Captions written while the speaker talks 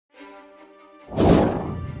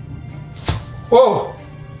Whoa!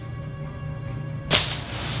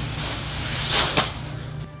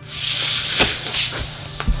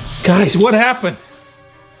 Guys, what happened?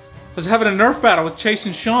 I was having a Nerf battle with Chase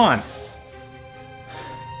and Sean.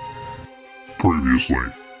 Previously.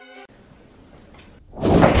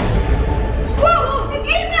 Whoa, the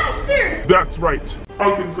Game Master! That's right.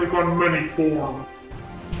 I can take on many forms.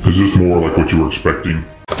 Is this more like what you were expecting?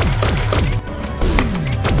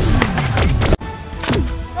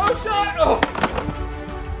 Oh, Sean! Oh!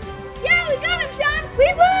 Yeah, we got him, Sean!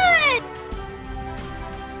 We won!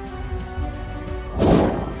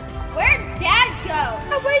 Where'd Dad go?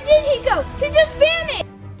 Where did he go? He just vanished!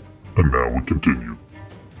 And now we continue.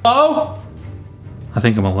 Oh! I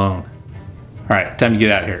think I'm alone. Alright, time to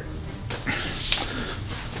get out of here.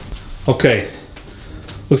 Okay.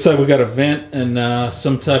 Looks like we got a vent and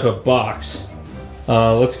some type of box.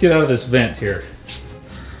 Let's get out of this vent here.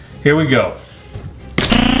 Here we go.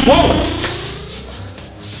 Whoa!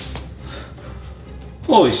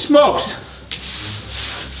 Holy smokes!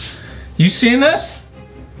 You seen this?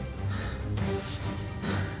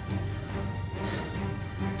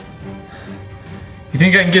 You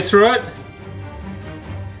think I can get through it?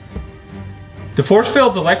 Do force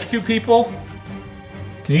fields electrocute people?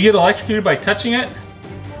 Can you get electrocuted by touching it?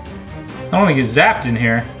 I don't want to get zapped in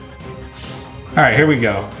here. Alright, here we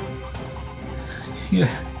go. Yeah.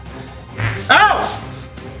 Ow!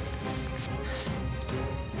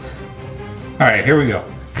 Alright, here we go.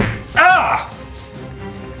 Ah!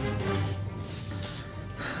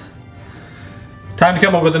 Time to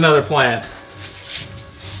come up with another plan.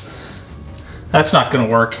 That's not gonna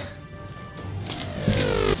work.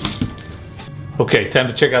 Okay, time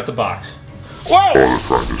to check out the box. Whoa! Oh, they're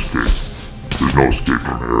trying to escape. There's no escape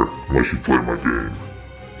from here unless you play my game.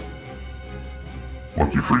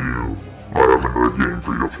 Lucky for you, I have another game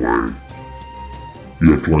for you to play.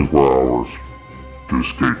 You have 24 hours to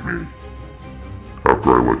escape me after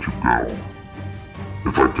I let you go.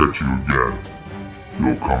 If I catch you again,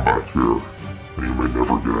 you'll come back here and you may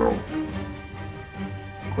never get out.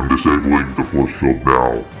 I'm disabling the force field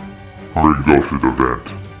now. Hurry and go through the vent.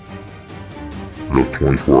 You have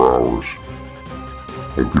 24 hours.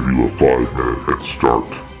 I'll give you a 5-minute head start.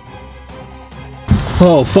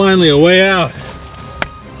 Oh, finally a way out.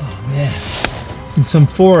 Oh man, it's in some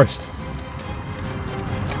forest.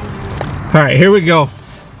 All right, here we go.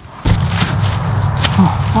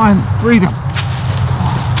 Oh, finally, freedom.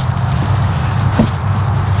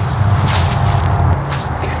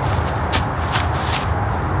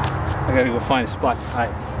 I gotta go find a spot to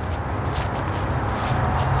hide.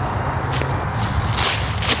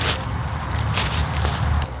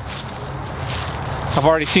 I've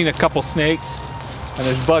already seen a couple snakes, and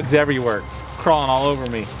there's bugs everywhere, crawling all over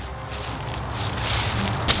me.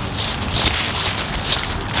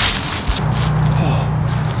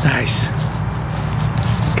 Oh, nice.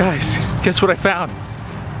 Guys, guess what I found?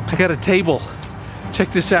 I got a table.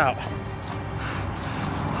 Check this out.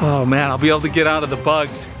 Oh man, I'll be able to get out of the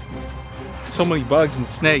bugs. So many bugs and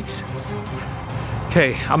snakes.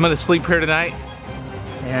 Okay, I'm gonna sleep here tonight,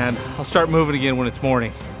 and I'll start moving again when it's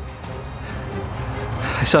morning.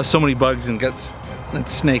 I saw so many bugs and guts and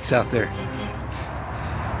snakes out there.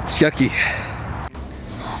 It's yucky.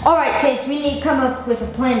 Alright, Chase, we need to come up with a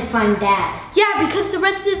plan to find Dad. Yeah, because the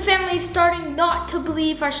rest of the family is starting not to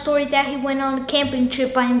believe our story that he went on a camping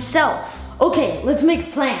trip by himself. Okay, let's make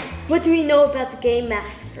a plan. What do we know about the Game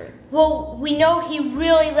Master? Well, we know he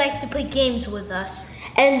really likes to play games with us.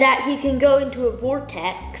 And that he can go into a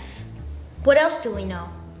vortex. What else do we know?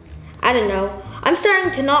 I don't know. I'm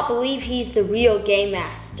starting to not believe he's the real Game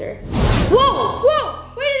Master. Whoa! Whoa!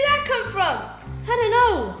 Where did that come from? I don't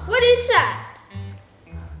know. What is that?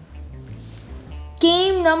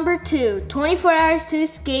 Game number 2, 24 hours to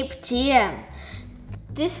escape GM.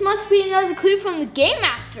 This must be another clue from the Game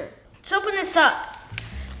Master. Let's open this up.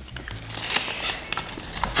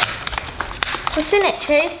 What's in it,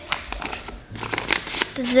 Trace?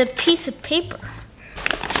 There's a piece of paper.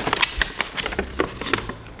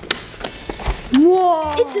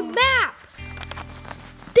 Whoa! It's a map!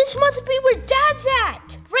 This must be where Dad's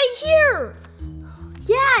at! Right here!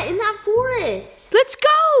 Yeah, in that forest. Let's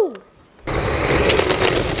go!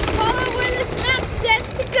 Follow where this map says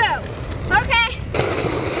to go. Okay.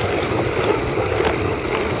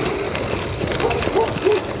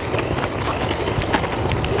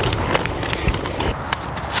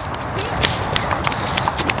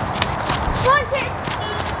 Come on, Chase.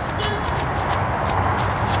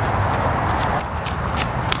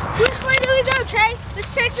 Which way do we go, Chase?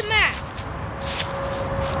 Let's check the map.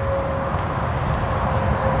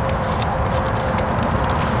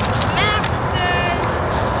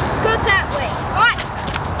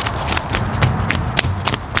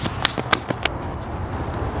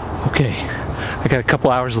 got a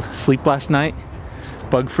couple hours sleep last night,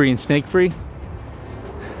 bug-free and snake-free.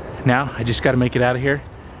 Now I just got to make it out of here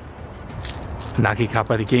and not get caught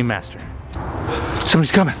by the game master.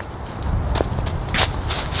 Somebody's coming.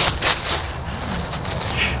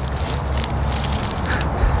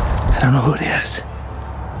 I don't know who it is.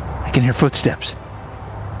 I can hear footsteps.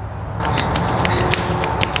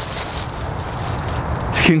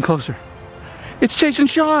 They're getting closer. It's Chase and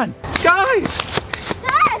Sean. Guys!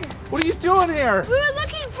 Dad! What are you doing here? We were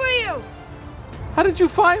looking for you. How did you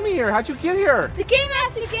find me here? How'd you get here? The game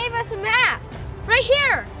master gave us a map. Right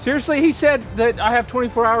here. Seriously, he said that I have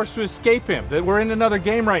 24 hours to escape him, that we're in another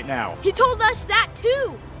game right now. He told us that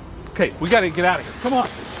too. Okay, we gotta get out of here. Come on.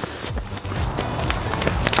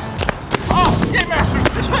 Oh, game master,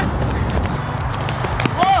 this way.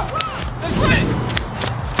 Oh, this way.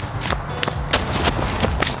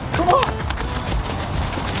 Come on.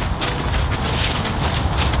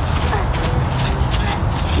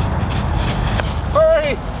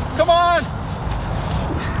 Hurry, come on.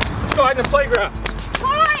 Let's go hide in the playground.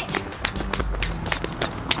 Hide!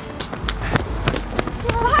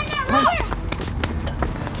 Behind that roller!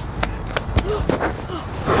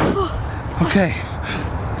 Okay.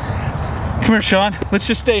 Come here, Sean. Let's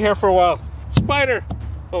just stay here for a while. Spider!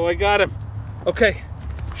 Oh, I got him. Okay.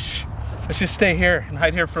 Shh. Let's just stay here and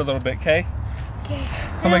hide here for a little bit, okay? Okay.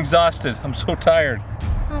 I'm exhausted. I'm so tired.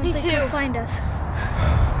 Me too. He'll find us.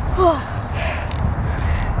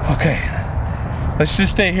 Okay. Let's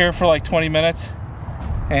just stay here for like 20 minutes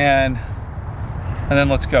and then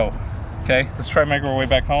let's go. Okay? Let's try to make our way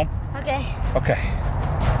back home. Okay. Okay.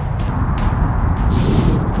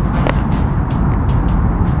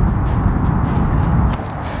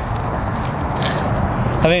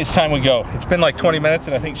 I think it's time we go. It's been like 20 minutes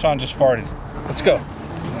and I think Sean just farted. Let's go.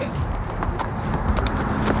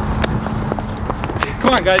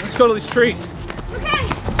 Come on, guys, let's go to these trees. Okay.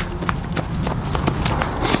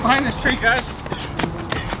 Behind this tree, guys.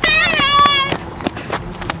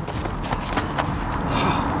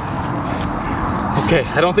 Okay,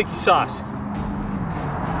 I don't think he saw us.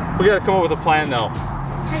 We gotta come up with a plan though.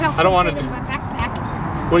 I don't want to do. My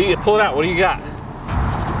backpack. What do you pull it out? What do you got?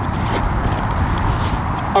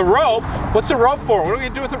 A rope? What's a rope for? What are we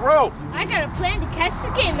gonna do with a rope? I got a plan to catch the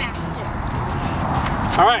game master.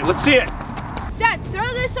 All right, let's see it. Dad,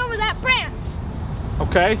 throw this over that branch.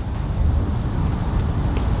 Okay.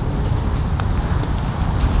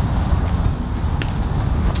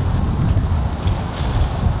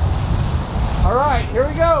 All right, here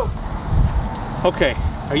we go. Okay,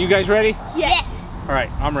 are you guys ready? Yes. All right,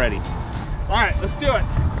 I'm ready. All right, let's do it.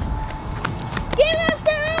 Game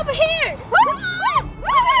master over here.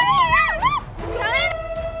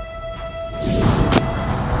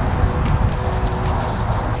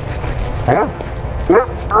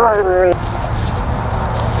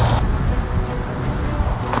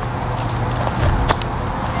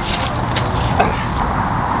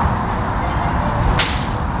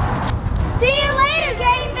 See you later,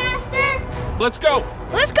 Game Master. Let's go.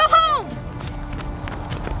 Let's go home.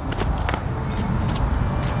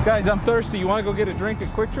 Guys, I'm thirsty. You want to go get a drink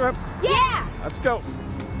at Quick Trip? Yeah. Let's go.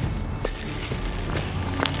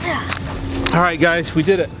 All right, guys, we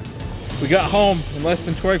did it. We got home in less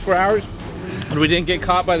than 24 hours, and we didn't get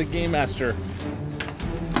caught by the Game Master.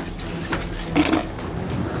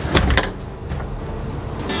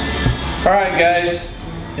 All right, guys,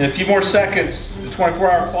 in a few more seconds, the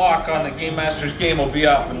 24-hour clock on the Game Master's game will be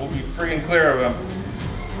up, and we'll be free and clear of him.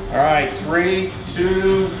 All right, 3,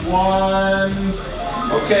 2, 1.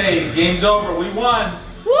 Okay, game's over. We won.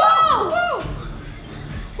 Whoa! Whoa!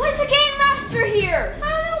 Why's the Game Master here? I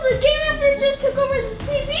don't know. The Game Master just took over the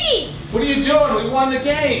TV. What are you doing? We won the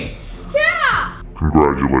game. Yeah.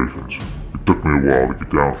 Congratulations. It took me a while to get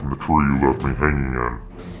down from the tree you left me hanging in.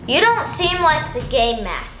 You don't seem like the Game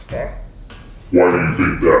Master. Why do you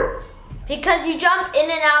think that? Because you jump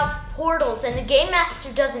in and out of portals and the Game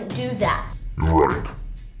Master doesn't do that. You're right.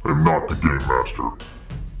 I'm not the Game Master.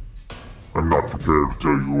 I'm not prepared to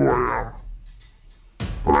tell you who I am.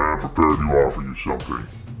 But I am prepared to offer you something.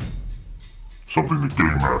 Something the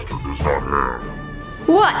Game Master does not have.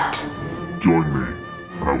 What? Join me,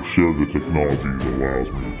 and I will share the technology that allows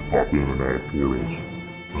me to pop in and out of portals,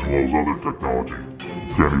 as well as other technology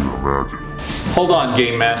you can't even imagine. Hold on,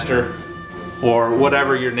 Game Master, or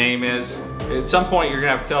whatever your name is. At some point, you're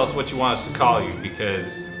gonna have to tell us what you want us to call you, because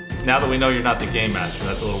now that we know you're not the Game Master,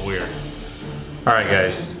 that's a little weird. All right,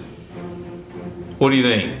 guys. What do you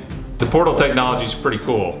think? The portal technology is pretty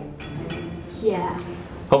cool. Yeah.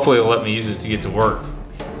 Hopefully it'll let me use it to get to work.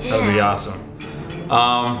 That would be awesome.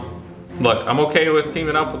 Look, I'm okay with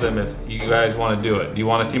teaming up with him if you guys want to do it. Do you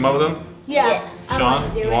want to team up with him? Yeah. Yes.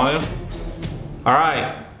 Sean, you want him? All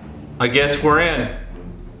right. I guess we're in.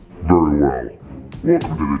 Very well.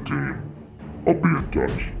 Welcome to the team. I'll be in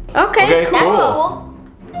touch. Okay, Okay, cool.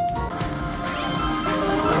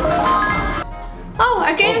 Oh,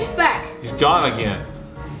 our game is back. He's gone again.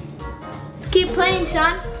 Keep playing,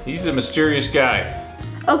 Sean. He's a mysterious guy.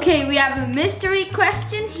 Okay, we have a mystery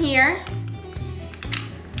question here.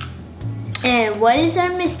 And what is our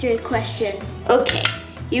mystery question? Okay,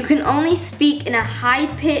 you can only speak in a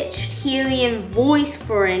high-pitched helium voice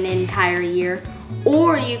for an entire year,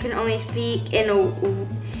 or you can only speak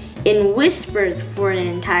in whispers for an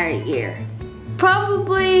entire year.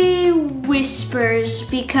 Probably whispers,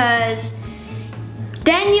 because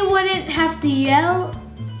then you wouldn't have to yell.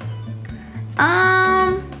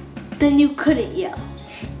 Then you couldn't yell.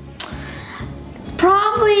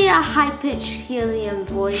 Probably a high-pitched helium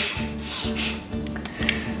voice.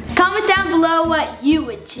 Comment down below what you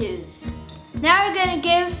would choose. Now we're gonna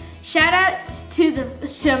give shout-outs to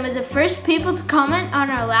some of the first people to comment on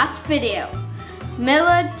our last video.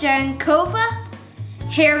 Mila Jankova,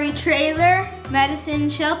 Harry Trailer, Madison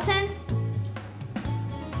Shelton,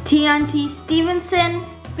 TNT Stevenson.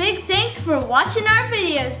 Big thanks for watching our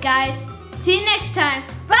videos, guys. See you next time.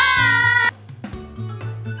 Bye!